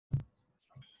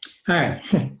Hi,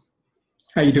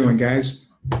 how you doing, guys?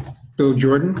 Bill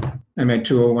Jordan. I'm at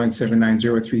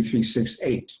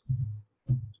 201-790-3368.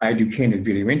 I do candid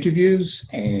video interviews,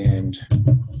 and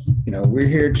we're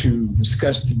here to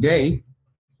discuss today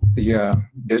the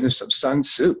business of Sun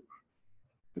Tzu,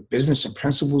 the business and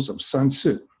principles of Sun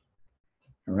Tzu.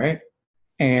 All right,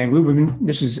 and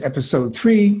this is episode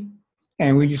 3,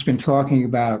 and we've just been talking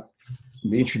about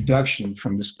the introduction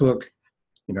from this book,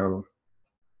 all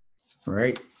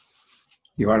right.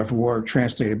 The Art of War,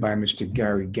 translated by Mr.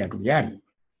 Gary Gagliardi.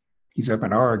 He's up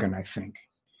in Oregon, I think.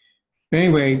 But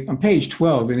anyway, on page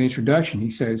 12 in the introduction,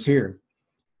 he says here,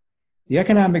 the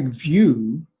economic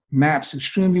view maps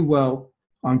extremely well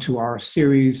onto our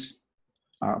series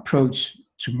approach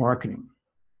to marketing.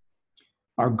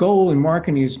 Our goal in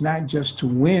marketing is not just to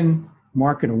win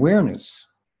market awareness,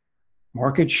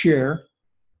 market share,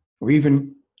 or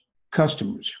even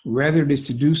customers. Rather, it is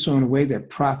to do so in a way that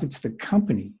profits the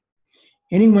company.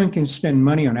 Anyone can spend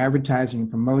money on advertising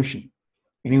and promotion.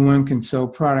 Anyone can sell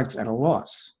products at a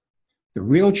loss. The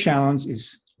real challenge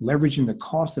is leveraging the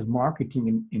cost of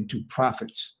marketing into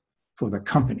profits for the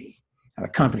company. Now, the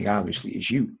company obviously is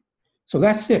you. So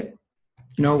that's it.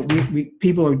 We're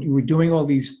doing all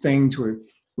these things.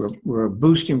 We're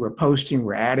boosting, we're posting,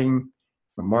 we're adding,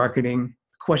 we're marketing.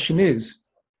 The question is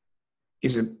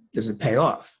does it pay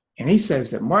off? And he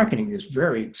says that marketing is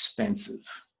very expensive.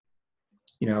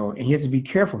 And you have to be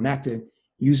careful not to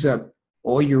use up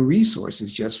all your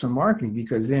resources just for marketing,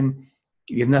 because then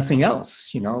you have nothing else.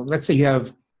 Let's say you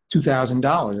have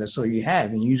 $2,000, that's all you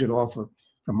have, and you use it all for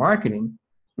marketing.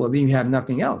 Well, then you have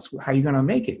nothing else. How are you going to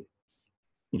make it?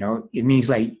 It means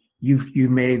like you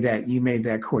made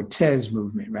that Cortez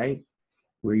movement, right?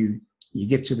 Where you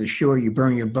get to the shore, you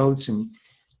burn your boats, and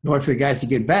in order for the guys to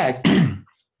get back,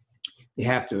 you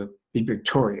have to be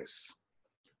victorious.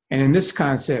 And in this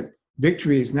concept,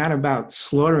 victory is not about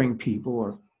slaughtering people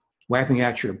or wiping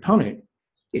out your opponent.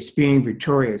 It's being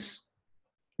victorious,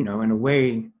 in a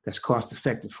way that's cost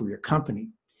effective for your company.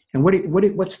 And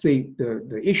what's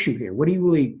the issue here? What are you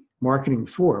really marketing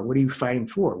for? What are you fighting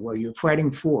for? Well, you're fighting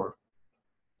for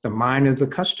the mind of the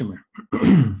customer.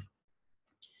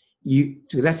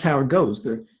 That's how it goes.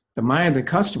 The mind of the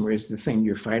customer is the thing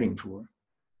you're fighting for.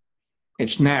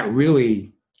 It's not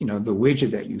really the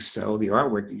widget that you sell, the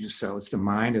artwork that you sell. It's the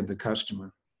mind of the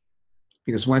customer.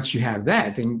 Because once you have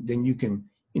that, then you can,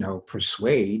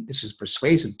 persuade. This is a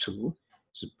persuasive tool.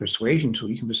 It's a persuasion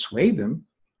tool. You can persuade them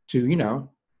to,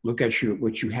 look at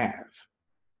what you have.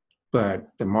 But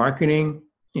the marketing,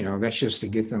 that's just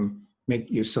to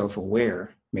make yourself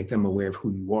aware, make them aware of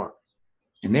who you are.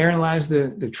 And therein lies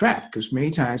the trap, because many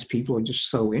times people are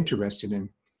just so interested in,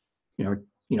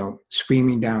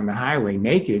 screaming down the highway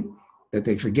naked, that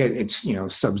they forget it's,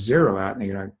 sub-zero out, and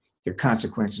there are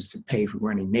consequences to pay for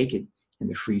running naked in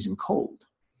the freezing cold.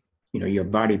 Your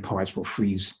body parts will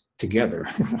freeze together.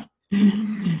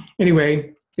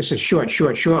 Anyway, it's a short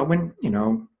one,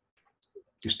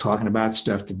 just talking about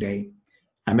stuff today.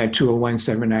 I'm at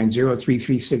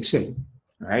 201-790-3368.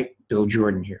 All right, Bill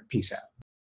Jordan here. Peace out.